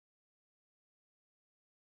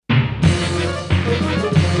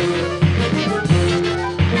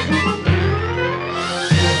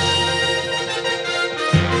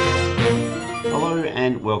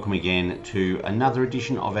and welcome again to another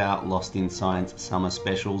edition of our Lost in Science Summer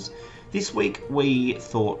Specials. This week we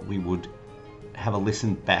thought we would have a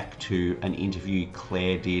listen back to an interview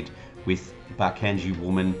Claire did with Barkangji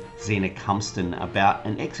woman Zena Cumston about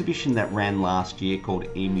an exhibition that ran last year called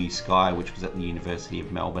Emu Sky, which was at the University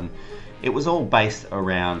of Melbourne. It was all based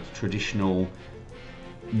around traditional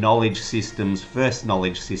knowledge systems, first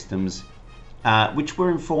knowledge systems, which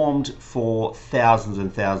were informed for thousands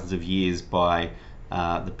and thousands of years by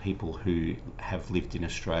the people who have lived in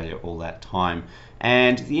Australia all that time.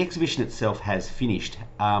 And the exhibition itself has finished,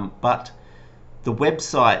 but the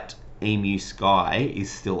website Emu Sky is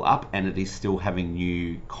still up and it is still having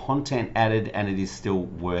new content added, and it is still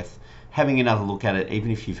worth having another look at it, even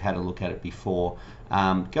if you've had a look at it before.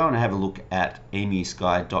 Go and have a look at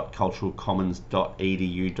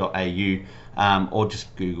emusky.culturalcommons.edu.au, or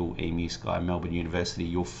just Google Emu Sky Melbourne University.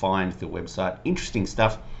 You'll find the website. Interesting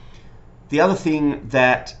stuff. The other thing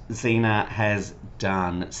that Zena has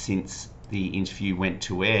done since the interview went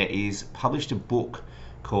to air is published a book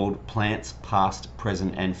called Plants Past,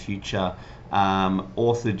 Present and Future,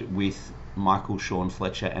 authored with Michael Sean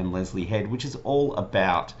Fletcher and Leslie Head, which is all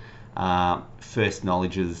about first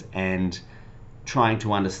knowledges and trying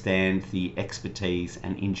to understand the expertise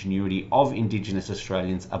and ingenuity of Indigenous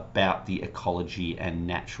Australians about the ecology and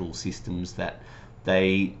natural systems that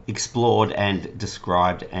they explored and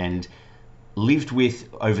described and lived with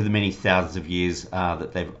over the many thousands of years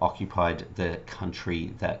that they've occupied the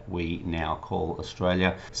country that we now call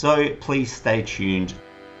Australia. So please stay tuned.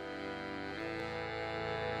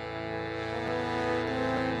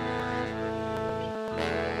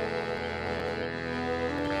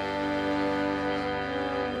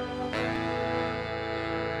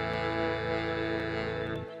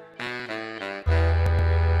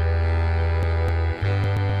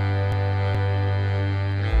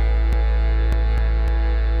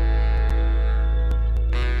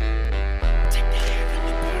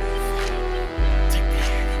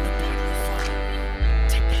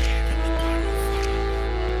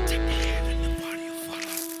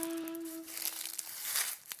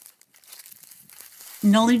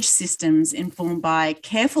 Knowledge systems informed by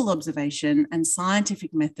careful observation and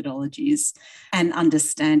scientific methodologies and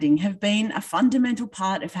understanding have been a fundamental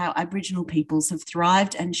part of how Aboriginal peoples have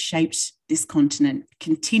thrived and shaped this continent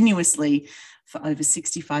continuously for over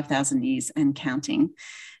 65,000 years and counting.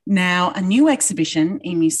 Now, a new exhibition,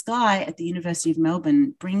 Emu Sky, at the University of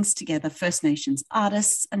Melbourne brings together First Nations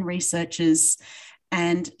artists and researchers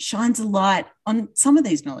and shines a light on some of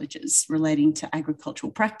these knowledges relating to agricultural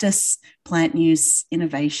practice, plant use,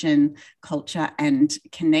 innovation, culture, and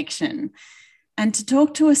connection. And to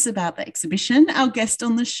talk to us about the exhibition, our guest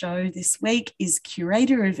on the show this week is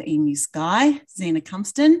curator of Emu Sky, Zena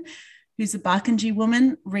Cumston, who's a Barkangji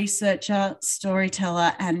woman, researcher,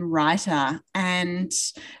 storyteller, and writer. And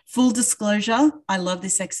full disclosure, I love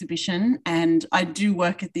this exhibition, and I do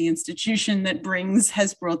work at the institution that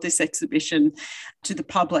has brought this exhibition to the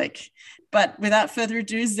public. But without further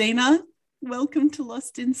ado, Zena, welcome to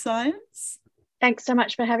Lost in Science. Thanks so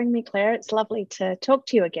much for having me, Claire. It's lovely to talk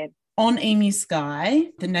to you again. On Emu Sky,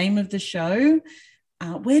 the name of the show,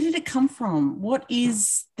 where did it come from? What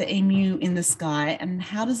is the emu in the sky, and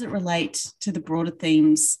how does it relate to the broader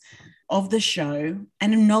themes of the show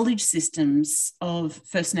and knowledge systems of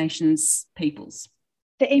First Nations peoples?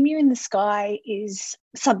 The emu in the sky is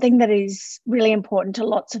something that is really important to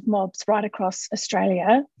lots of mobs right across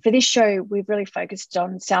Australia. For this show, we've really focused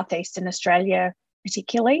on southeastern Australia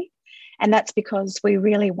particularly, and that's because we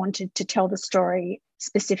really wanted to tell the story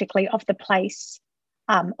specifically of the place,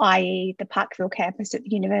 i.e. the Parkville campus at the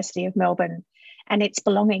University of Melbourne, and its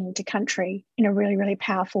belonging to country in a really, really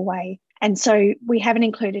powerful way. And so we haven't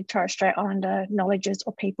included Torres Strait Islander knowledges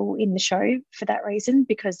or people in the show for that reason,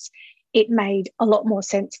 because it made a lot more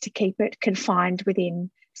sense to keep it confined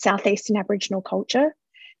within Southeastern Aboriginal culture,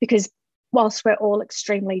 because whilst we're all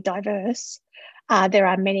extremely diverse, there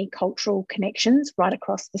are many cultural connections right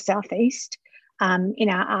across the Southeast. In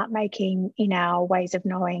our art making, in our ways of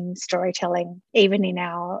knowing, storytelling, even in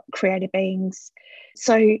our creative beings.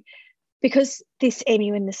 So because this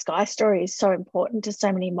emu in the sky story is so important to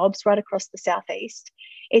so many mobs right across the Southeast,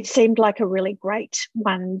 it seemed like a really great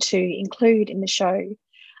one to include in the show.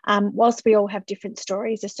 Whilst we all have different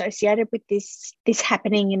stories associated with this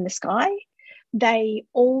happening in the sky, they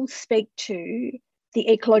all speak to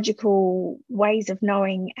the ecological ways of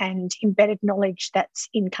knowing and embedded knowledge that's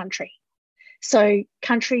in country. So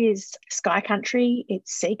country is sky country,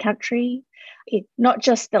 it's sea country, not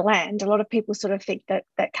just the land. A lot of people sort of think that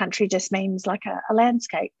country just means like a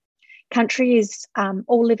landscape. Country is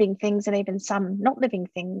all living things and even some not living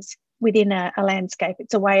things within a landscape.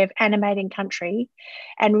 It's a way of animating country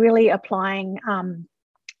and really applying,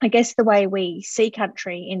 I guess, the way we see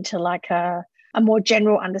country into like a more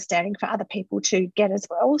general understanding for other people to get as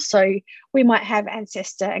well. So we might have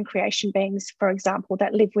ancestor and creation beings, for example,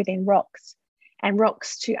 that live within rocks, and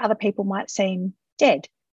rocks to other people might seem dead.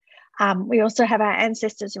 We also have our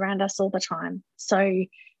ancestors around us all the time. So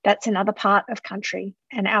that's another part of country,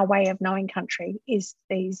 and our way of knowing country is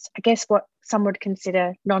these, I guess, what some would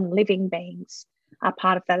consider non-living beings are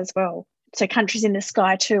part of that as well. So country's in the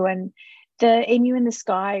sky too, and the emu in the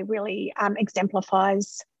sky really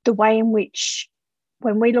exemplifies the way in which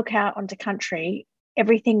when we look out onto country,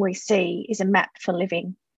 everything we see is a map for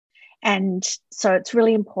living. And so it's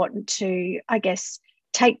really important to, I guess,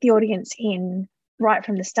 take the audience in right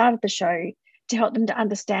from the start of the show to help them to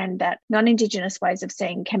understand that non-Indigenous ways of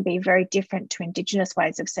seeing can be very different to Indigenous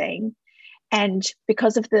ways of seeing. And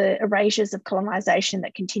because of the erasures of colonisation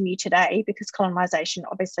that continue today, because colonisation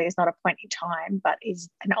obviously is not a point in time, but is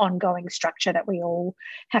an ongoing structure that we all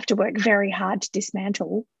have to work very hard to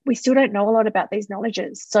dismantle, we still don't know a lot about these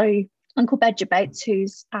knowledges. So Uncle Badger Bates,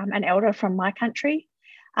 who's an elder from my country,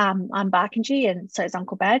 I'm Barkindji and so is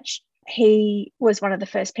Uncle Badge. He was one of the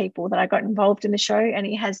first people that I got involved in the show, and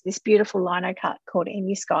he has this beautiful lino cut called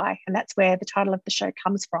Emu Sky, and that's where the title of the show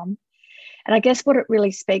comes from. And I guess what it really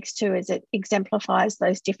speaks to is it exemplifies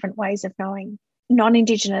those different ways of knowing.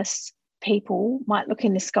 Non-Indigenous people might look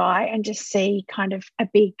in the sky and just see kind of a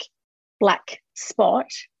big black spot,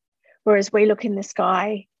 whereas we look in the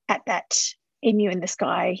sky at that emu in the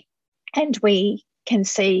sky and we can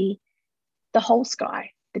see the whole sky,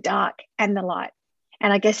 the dark and the light.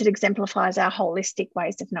 And I guess it exemplifies our holistic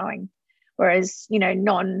ways of knowing, whereas, you know,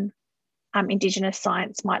 non-Indigenous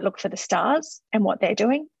science might look for the stars and what they're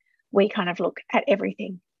doing. We kind of look at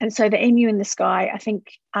everything. And so the emu in the sky, I think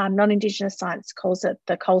non-Indigenous science calls it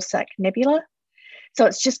the Coalsack Nebula. So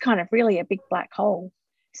it's just kind of really a big black hole.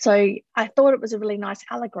 So I thought it was a really nice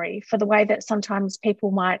allegory for the way that sometimes people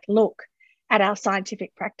might look at our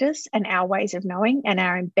scientific practice and our ways of knowing and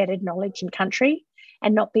our embedded knowledge in country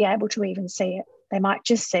and not be able to even see it. They might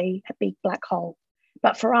just see a big black hole.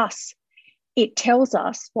 But for us, it tells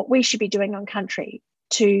us what we should be doing on country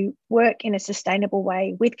to work in a sustainable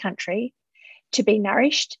way with country, to be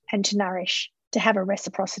nourished and to nourish, to have a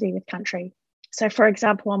reciprocity with country. So, for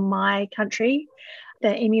example, on my country,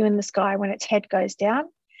 the emu in the sky, when its head goes down,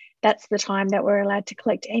 that's the time that we're allowed to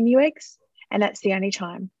collect emu eggs, and that's the only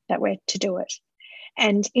time that we're to do it.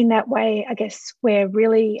 And in that way, I guess we're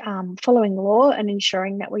really following law and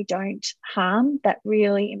ensuring that we don't harm that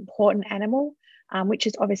really important animal, which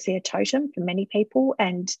is obviously a totem for many people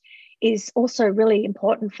and is also really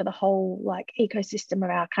important for the whole like ecosystem of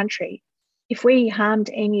our country. If we harmed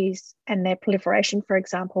emus and their proliferation, for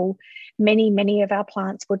example, many of our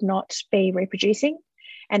plants would not be reproducing.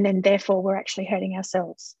 And then therefore we're actually hurting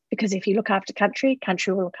ourselves, because if you look after country,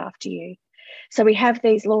 country will look after you. So we have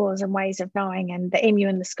these laws and ways of knowing, and the emu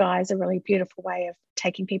in the sky is a really beautiful way of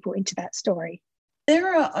taking people into that story.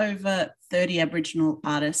 There are over 30 Aboriginal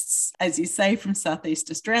artists, as you say, from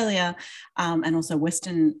Southeast Australia and also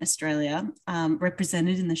Western Australia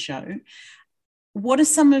represented in the show. What are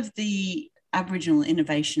some of the Aboriginal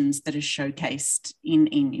innovations that are showcased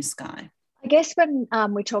in Emu Sky? I guess when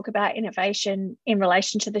we talk about innovation in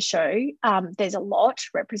relation to the show, there's a lot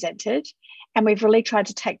represented, and we've really tried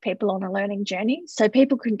to take people on a learning journey so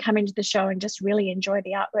people can come into the show and just really enjoy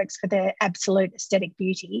the artworks for their absolute aesthetic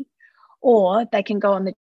beauty, or they can go on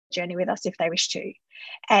the journey with us if they wish to.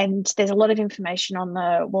 And there's a lot of information on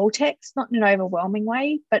the wall text, not in an overwhelming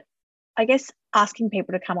way, but I guess asking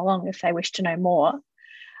people to come along if they wish to know more.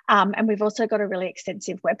 And we've also got a really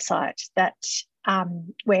extensive website that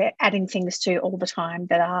we're adding things to all the time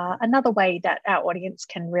that are another way that our audience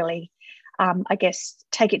can really, I guess,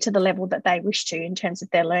 take it to the level that they wish to in terms of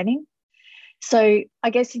their learning. So I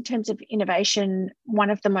guess in terms of innovation,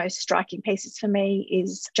 one of the most striking pieces for me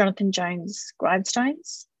is Jonathan Jones'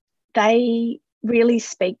 grindstones. They really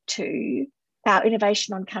speak to our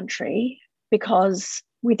innovation on country, because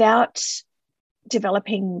without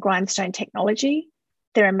developing grindstone technology,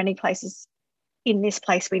 there are many places in this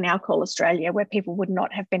place we now call Australia where people would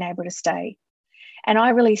not have been able to stay. And I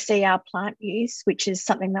really see our plant use, which is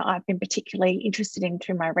something that I've been particularly interested in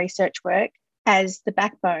through my research work, as the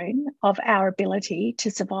backbone of our ability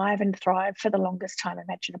to survive and thrive for the longest time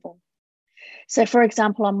imaginable. So, for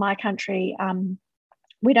example, on my country,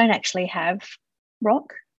 we don't actually have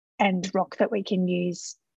rock that we can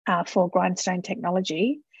use for grindstone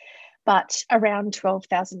technology. But around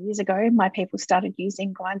 12,000 years ago, my people started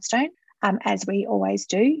using grindstone. as we always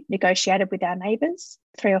do, negotiated with our neighbours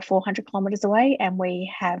 300 or 400 kilometres away, and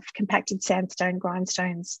we have compacted sandstone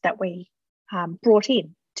grindstones that we brought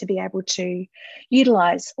in to be able to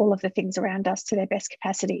utilise all of the things around us to their best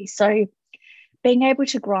capacity. So being able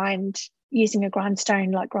to grind using a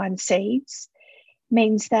grindstone like grind seeds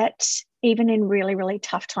means that even in really, really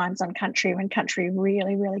tough times on country, when country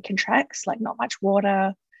really, really contracts, like not much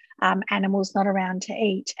water, animals not around to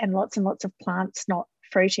eat, and lots of plants not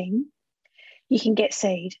fruiting, you can get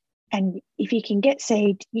seed. And if you can get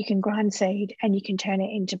seed, you can grind seed and you can turn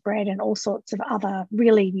it into bread and all sorts of other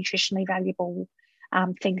really nutritionally valuable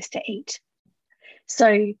things to eat.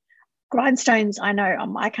 So grindstones, I know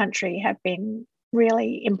on my country, have been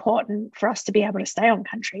really important for us to be able to stay on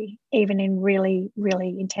country, even in really,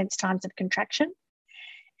 really intense times of contraction.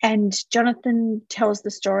 And Jonathan tells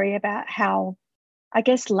the story about how, I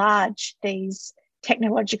guess, large these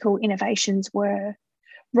technological innovations were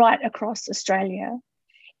right across Australia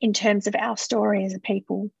in terms of our story as a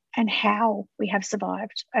people and how we have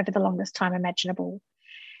survived over the longest time imaginable.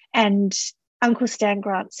 And Uncle Stan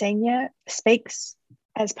Grant Sr. speaks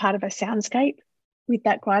as part of a soundscape with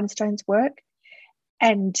that grindstones work.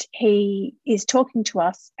 And he is talking to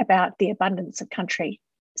us about the abundance of country.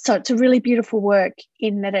 So it's a really beautiful work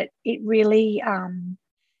in that it really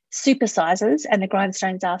supersizes, and the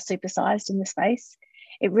grindstones are supersized in the space.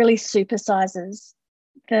 It really supersizes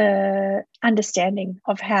the understanding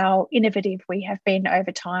of how innovative we have been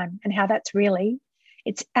over time, and how that's really,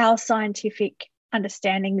 it's our scientific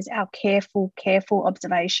understandings, our careful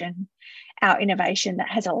observation, our innovation that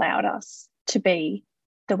has allowed us to be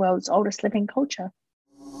the world's oldest living culture.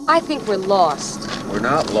 I think we're lost. We're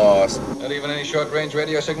not lost. Not even any short-range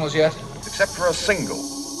radio signals yet? Except for a single,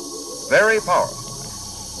 very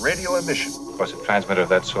powerful radio emission. Of course, a transmitter of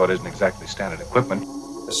that sort isn't exactly standard equipment.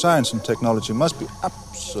 Science and technology must be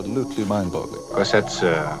absolutely mind-boggling. Of course, it's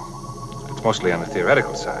mostly on the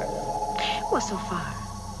theoretical side. Well, so far.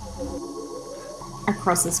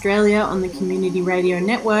 Across Australia on the Community Radio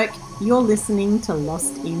Network, you're listening to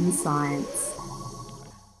Lost in Science.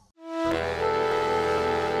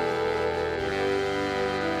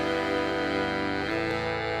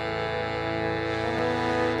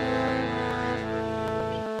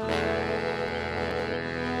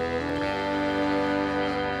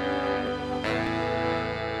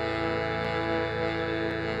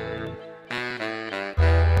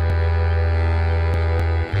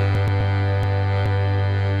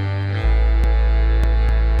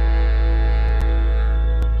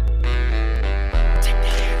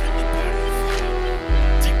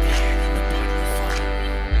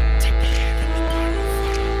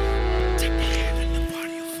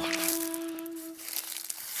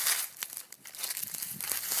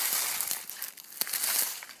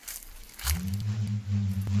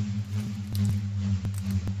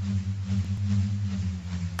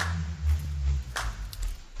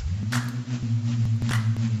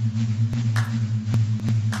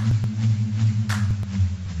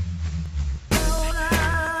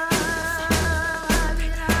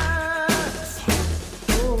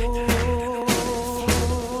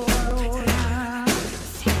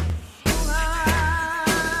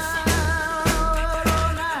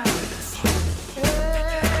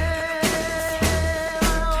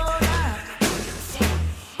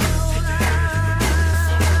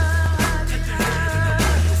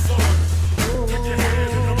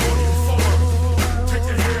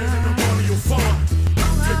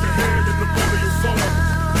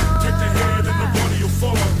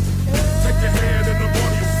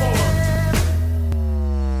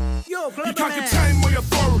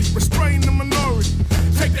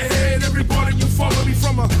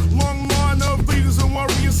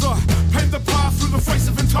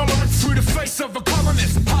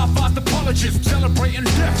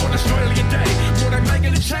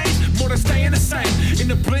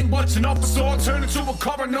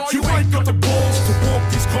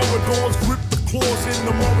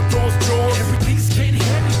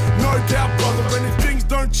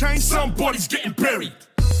 Somebody's getting buried.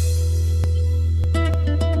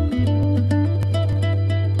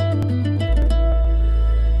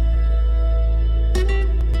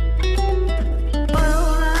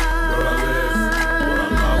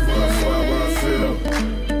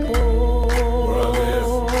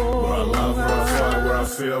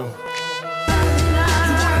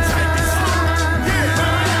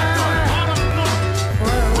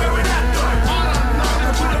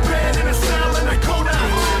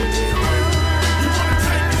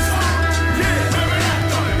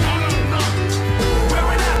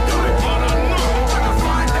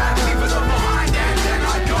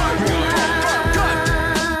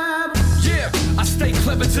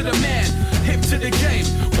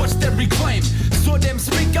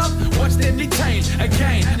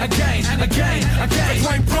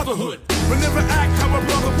 But never act how a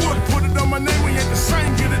brother would. Put it on my name, we ain't the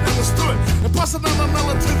same, get it understood. And bust another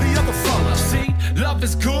melon to the other fella. See, love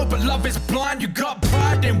is good, but love is blind. You got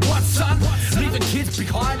pride in what, son? Leaving kids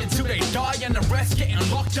behind until they die and the rest getting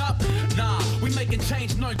locked up. Nah, we making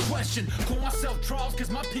change, no question. Call myself Charles, cause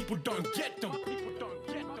my people don't get them.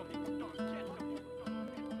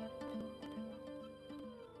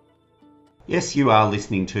 Yes, you are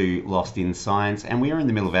listening to Lost in Science, and we are in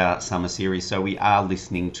the middle of our summer series, so we are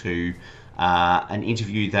listening to an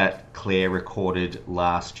interview that Claire recorded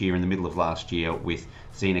last year, in the middle of last year, with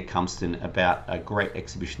Zena Cumston about a great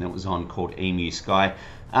exhibition that was on called Emu Sky.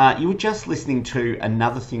 You were just listening to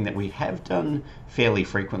another thing that we have done fairly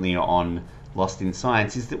frequently on Lost in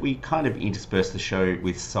Science, is that we kind of intersperse the show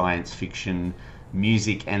with science fiction,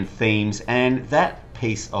 music and themes, and that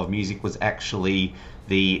piece of music was actually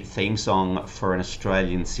the theme song for an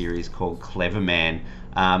Australian series called Clever Man.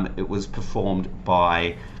 It was performed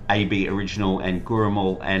by AB Original and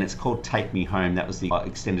Gurumul, and it's called Take Me Home. That was the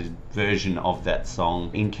extended version of that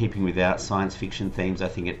song. In keeping with our science fiction themes, I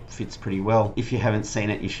think it fits pretty well. If you haven't seen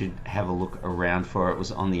it, you should have a look around for it. It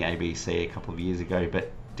was on the ABC a couple of years ago,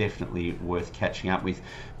 but definitely worth catching up with.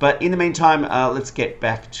 But in the meantime, let's get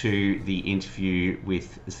back to the interview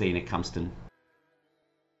with Zena Cumston.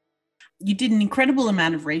 You did an incredible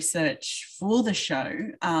amount of research for the show,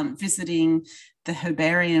 visiting the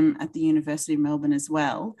herbarium at the University of Melbourne as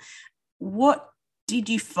well. What did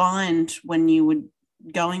you find when you were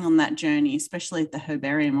going on that journey, especially at the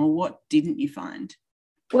herbarium, or what didn't you find?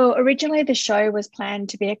 Well, originally the show was planned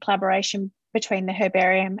to be a collaboration between the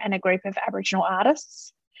herbarium and a group of Aboriginal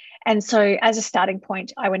artists. And so as a starting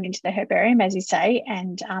point, I went into the herbarium, as you say,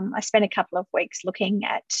 and I spent a couple of weeks looking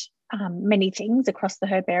at many things across the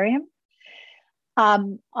herbarium.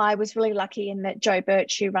 I was really lucky in that Jo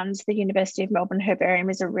Birch, who runs the University of Melbourne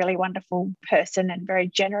Herbarium, is a really wonderful person and very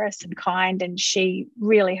generous and kind, and she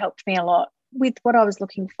really helped me a lot with what I was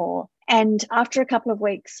looking for. And after a couple of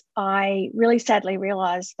weeks, I really sadly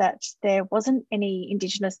realised that there wasn't any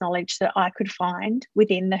Indigenous knowledge that I could find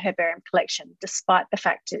within the herbarium collection, despite the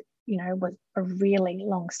fact it, was a really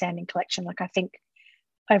long-standing collection, like I think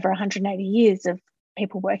over 180 years of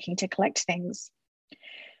people working to collect things.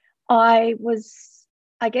 I was,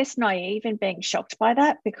 I guess, naive in being shocked by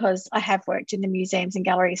that, because I have worked in the museums and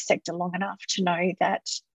galleries sector long enough to know that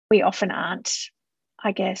we often aren't,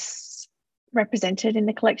 I guess, represented in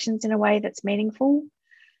the collections in a way that's meaningful.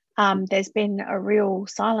 There's been a real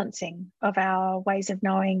silencing of our ways of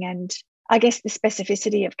knowing, and I guess the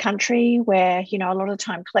specificity of country, where, a lot of the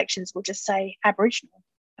time collections will just say Aboriginal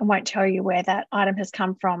and won't tell you where that item has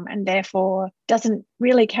come from, and therefore doesn't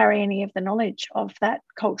really carry any of the knowledge of that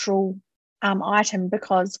cultural item,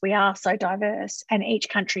 because we are so diverse and each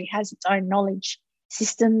country has its own knowledge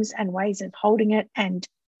systems and ways of holding it, and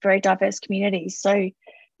very diverse communities. So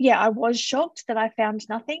yeah, I was shocked that I found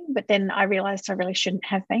nothing, but then I realised I really shouldn't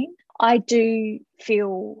have been. I do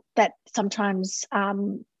feel that sometimes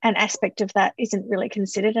an aspect of that isn't really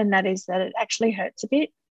considered, and that is that it actually hurts a bit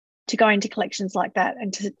to go into collections like that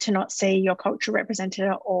and to not see your culture represented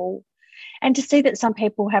at all, and to see that some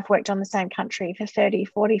people have worked on the same country for 30,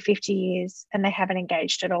 40, 50 years and they haven't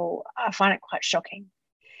engaged at all. I find it quite shocking,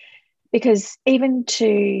 because even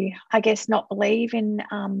to, I guess, not believe in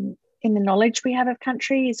the knowledge we have of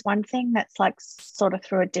country is one thing. That's like sort of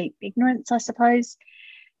through a deep ignorance, I suppose.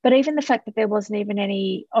 But even the fact that there wasn't even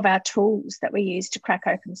any of our tools that we use to crack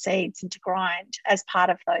open seeds and to grind as part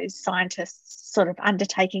of those scientists' sort of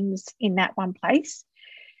undertakings in that one place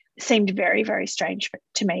seemed very, very strange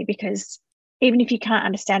to me, because even if you can't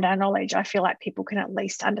understand our knowledge, I feel like people can at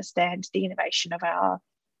least understand the innovation of our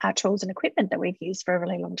tools and equipment that we've used for a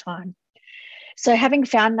really long time. So having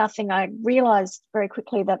found nothing, I realised very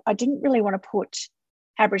quickly that I didn't really want to put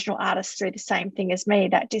Aboriginal artists through the same thing as me,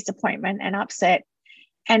 that disappointment and upset.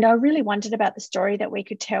 And I really wondered about the story that we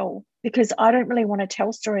could tell, because I don't really want to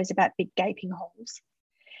tell stories about big gaping holes.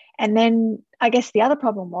 And then I guess the other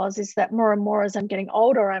problem is that more and more as I'm getting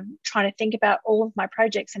older, I'm trying to think about all of my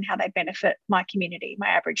projects and how they benefit my community, my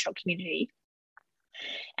Aboriginal community.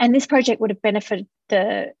 And this project would have benefited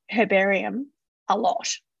the herbarium a lot,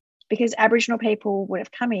 because Aboriginal people would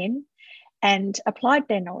have come in and applied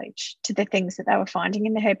their knowledge to the things that they were finding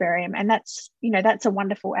in the herbarium. And that's a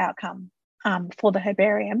wonderful outcome for the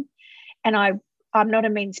herbarium. And I'm not a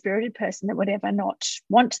mean-spirited person that would ever not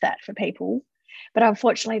want that for people. But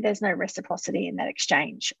unfortunately, there's no reciprocity in that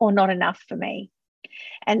exchange, or not enough for me.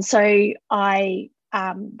 And so I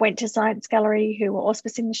went to Science Gallery, who were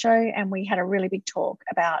auspicing the show, and we had a really big talk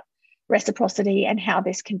about reciprocity and how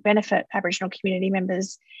this can benefit Aboriginal community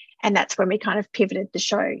members. And that's when we kind of pivoted the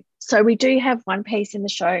show. So we do have one piece in the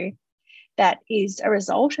show that is a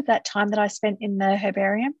result of that time that I spent in the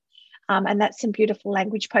herbarium. And that's some beautiful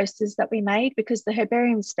language posters that we made, because the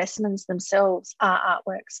herbarium specimens themselves are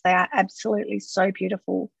artworks. They are absolutely so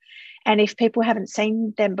beautiful. And if people haven't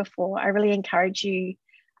seen them before, I really encourage you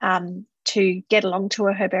to get along to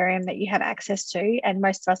a herbarium that you have access to. And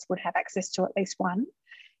most of us would have access to at least one,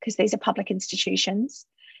 because these are public institutions,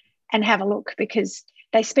 and have a look, because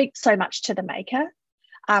they speak so much to the maker.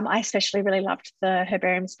 I especially really loved the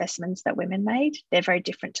herbarium specimens that women made. They're very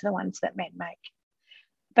different to the ones that men make.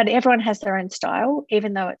 But everyone has their own style,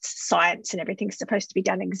 even though it's science and everything's supposed to be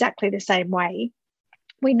done exactly the same way.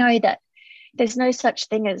 We know that there's no such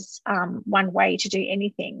thing as one way to do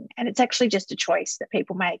anything. And it's actually just a choice that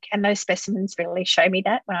people make. And those specimens really show me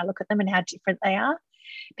that when I look at them and how different they are.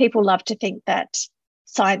 People love to think that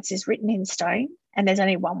science is written in stone and there's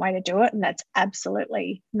only one way to do it. And that's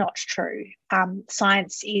absolutely not true.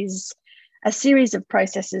 Science is a series of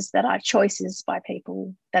processes that are choices by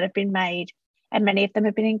people that have been made, and many of them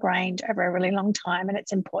have been ingrained over a really long time. And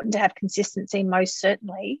it's important to have consistency, most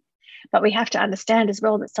certainly. But we have to understand as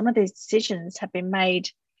well that some of these decisions have been made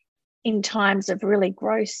in times of really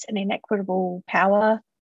gross and inequitable power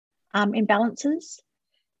imbalances.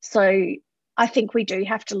 So I think we do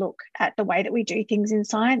have to look at the way that we do things in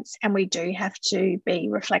science, and we do have to be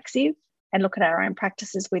reflexive and look at our own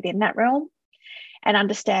practices within that realm, and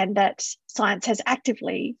understand that science has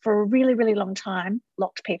actively, for a really, really long time,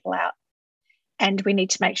 locked people out. And we need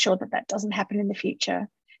to make sure that that doesn't happen in the future,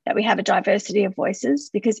 that we have a diversity of voices,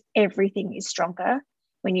 because everything is stronger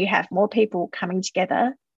when you have more people coming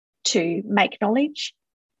together to make knowledge,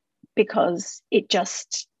 because it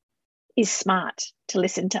just is smart to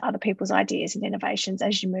listen to other people's ideas and innovations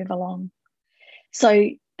as you move along. So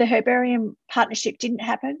the herbarium partnership didn't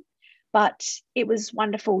happen, but it was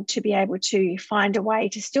wonderful to be able to find a way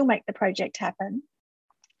to still make the project happen,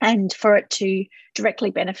 and for it to directly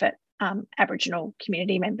benefit Aboriginal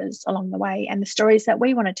community members along the way, and the stories that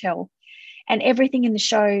we want to tell. And everything in the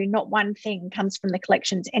show, not one thing comes from the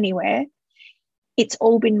collections anywhere. It's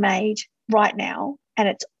all been made right now, and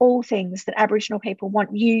it's all things that Aboriginal people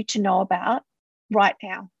want you to know about right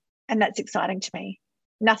now. And that's exciting to me.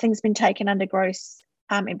 Nothing's been taken under gross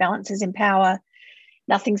imbalances in power.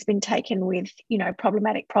 Nothing's been taken with,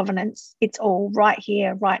 problematic provenance. It's all right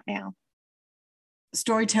here, right now.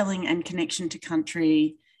 Storytelling and connection to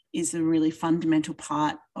country is a really fundamental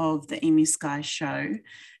part of the Emu Sky show.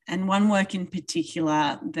 And one work in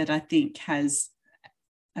particular that I think has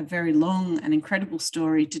a very long and incredible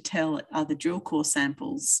story to tell are the drill core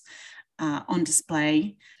samples on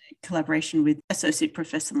display, collaboration with Associate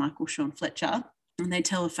Professor Michael Sean Fletcher. And they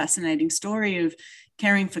tell a fascinating story of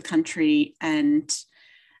caring for country and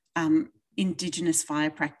Indigenous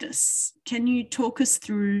fire practice. Can you talk us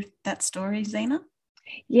through that story, Zena?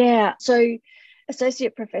 Yeah, so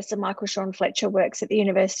Associate Professor Michael Sean Fletcher works at the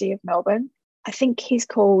University of Melbourne. I think he's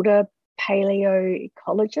called a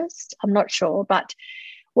paleoecologist. I'm not sure. But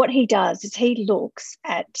what he does is he looks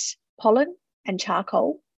at pollen and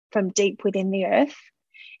charcoal from deep within the earth,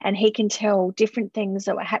 and he can tell different things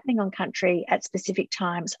that were happening on country at specific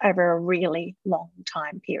times over a really long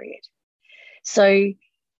time period. So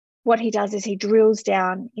what he does is he drills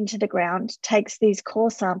down into the ground, takes these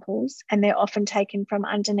core samples, and they're often taken from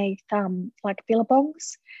underneath like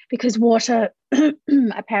billabongs, because water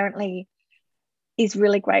apparently is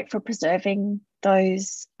really great for preserving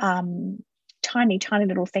those tiny, tiny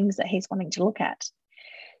little things that he's wanting to look at.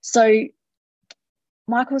 So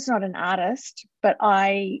Michael's not an artist, but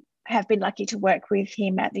I have been lucky to work with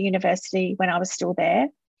him at the university when I was still there.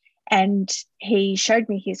 And he showed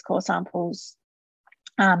me his core samples.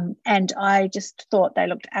 And I just thought they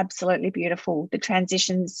looked absolutely beautiful. The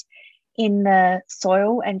transitions in the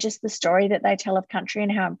soil and just the story that they tell of country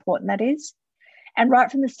and how important that is. And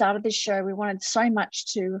right from the start of this show, we wanted so much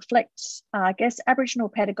to reflect, Aboriginal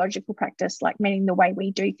pedagogical practice, like meaning the way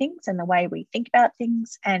we do things and the way we think about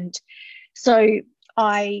things. And so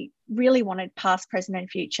I really wanted past, present, and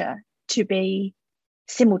future to be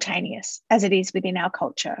simultaneous as it is within our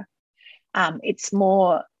culture. It's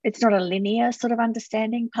not a linear sort of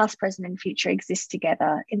understanding. Past, present, and future exist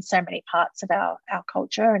together in so many parts of our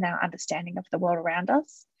culture and our understanding of the world around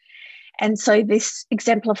us. And so this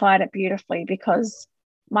exemplified it beautifully, because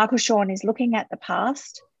Michael Sean is looking at the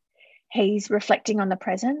past, he's reflecting on the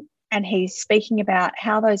present, and he's speaking about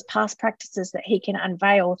how those past practices that he can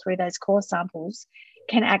unveil through those core samples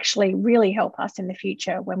can actually really help us in the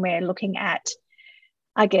future when we're looking at,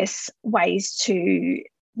 ways to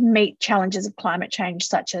meet challenges of climate change,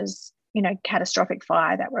 such as, catastrophic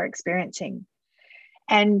fire that we're experiencing.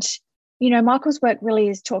 And Michael's work really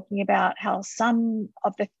is talking about how some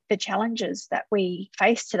of the challenges that we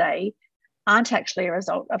face today aren't actually a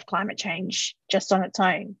result of climate change just on its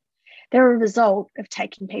own. They're a result of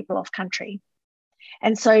taking people off country.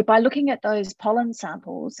 And so by looking at those pollen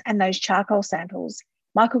samples and those charcoal samples,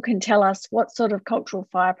 Michael can tell us what sort of cultural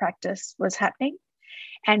fire practice was happening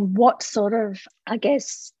and what sort of,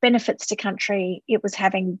 benefits to country it was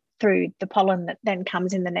having through the pollen that then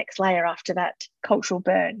comes in the next layer after that cultural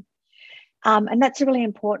burn. And that's a really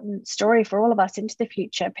important story for all of us into the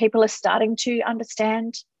future. People are starting to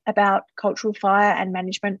understand about cultural fire and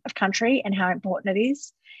management of country and how important it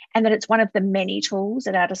is, and that it's one of the many tools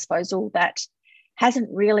at our disposal that hasn't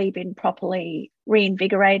really been properly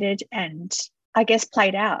reinvigorated and,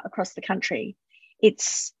 played out across the country.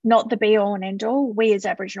 It's not the be-all and end-all. We as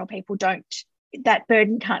Aboriginal people that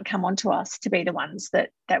burden can't come onto us to be the ones that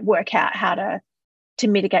work out how to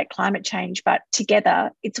mitigate climate change. But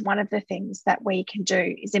together, it's one of the things that we can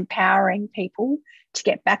do is empowering people to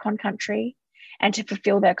get back on country and to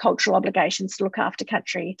fulfill their cultural obligations to look after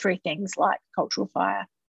country through things like cultural fire.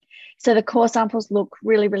 So the core samples look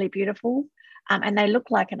really, really beautiful, and they look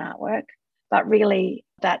like an artwork, but really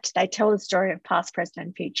that they tell the story of past, present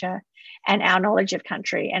and future and our knowledge of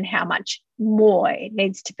country and how much more it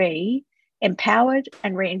needs to be empowered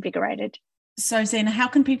and reinvigorated. So Zena, how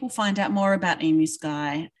can people find out more about Emu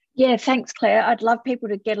Sky? Yeah, thanks, Claire. I'd love people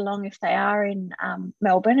to get along if they are in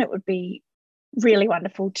Melbourne. It would be really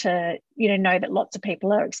wonderful to, know that lots of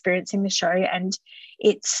people are experiencing the show, and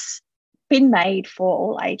it's been made for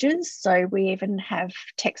all ages. So we even have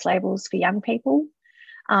text labels for young people.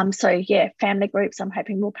 Family groups I'm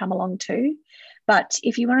hoping will come along too. But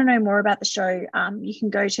if you want to know more about the show, you can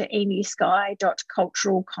go to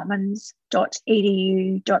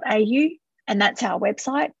emusky.culturalcommons.edu.au, and that's our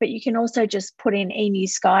website. But you can also just put in Emu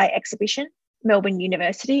Sky Exhibition, Melbourne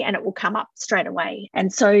University, and it will come up straight away.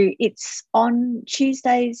 And so it's on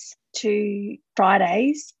Tuesdays to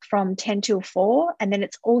Fridays from 10 till 4, and then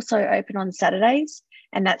it's also open on Saturdays,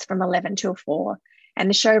 and that's from 11 till 4. And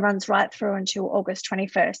the show runs right through until August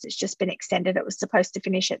 21st. It's just been extended. It was supposed to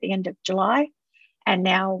finish at the end of July, and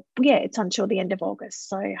now, it's until the end of August.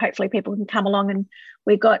 So hopefully people can come along, and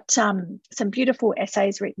we've got some beautiful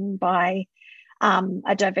essays written by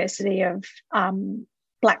a diversity of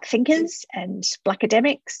Black thinkers and Black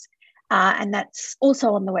academics, and that's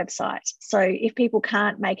also on the website. So if people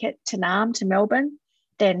can't make it to Naarm, to Melbourne,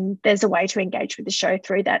 then there's a way to engage with the show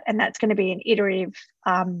through that, and that's going to be an iterative,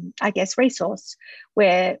 resource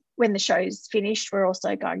where when the show's finished, we're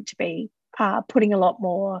also going to be putting a lot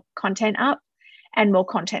more content up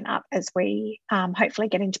as we hopefully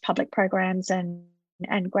get into public programs and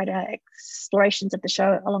greater explorations of the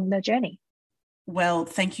show along the journey. Well,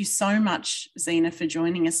 thank you so much, Zena, for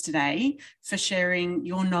joining us today, for sharing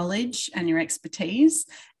your knowledge and your expertise.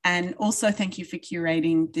 And also thank you for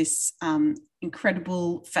curating this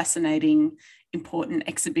incredible, fascinating, important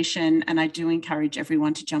exhibition. And I do encourage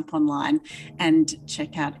everyone to jump online and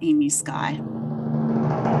check out Emu Sky.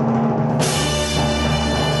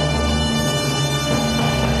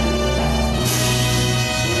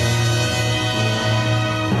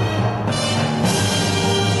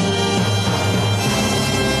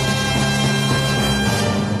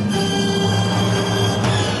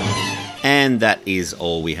 And that is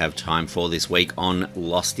all we have time for this week on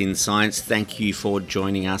Lost in Science. Thank you for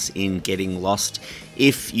joining us in Getting Lost.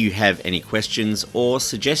 If you have any questions or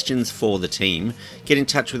suggestions for the team, get in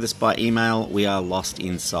touch with us by email. We are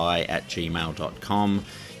lostinsci@gmail.com.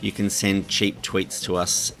 You can send cheap tweets to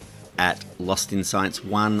us at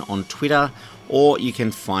lostinscience1 on Twitter, or you can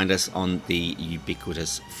find us on the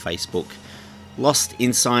ubiquitous Facebook. Lost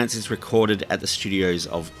in Science is recorded at the studios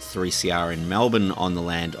of 3CR in Melbourne on the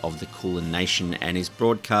land of the Kulin Nation and is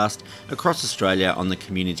broadcast across Australia on the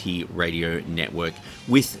Community Radio Network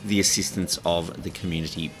with the assistance of the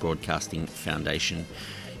Community Broadcasting Foundation.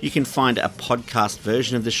 You can find a podcast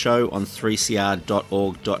version of the show on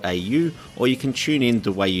 3cr.org.au, or you can tune in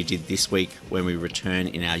the way you did this week when we return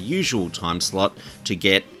in our usual time slot to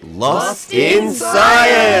get Lost in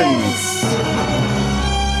Science!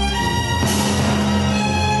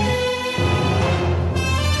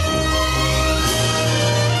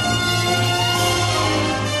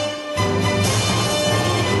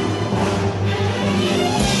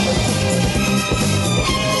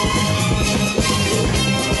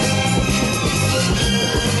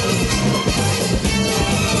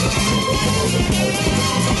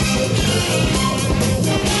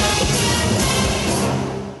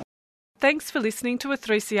 Thanks for listening to a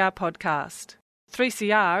 3CR podcast.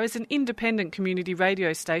 3CR is an independent community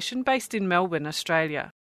radio station based in Melbourne,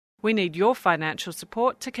 Australia. We need your financial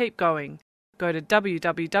support to keep going. Go to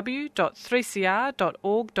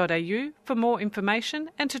www.3cr.org.au for more information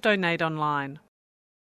and to donate online.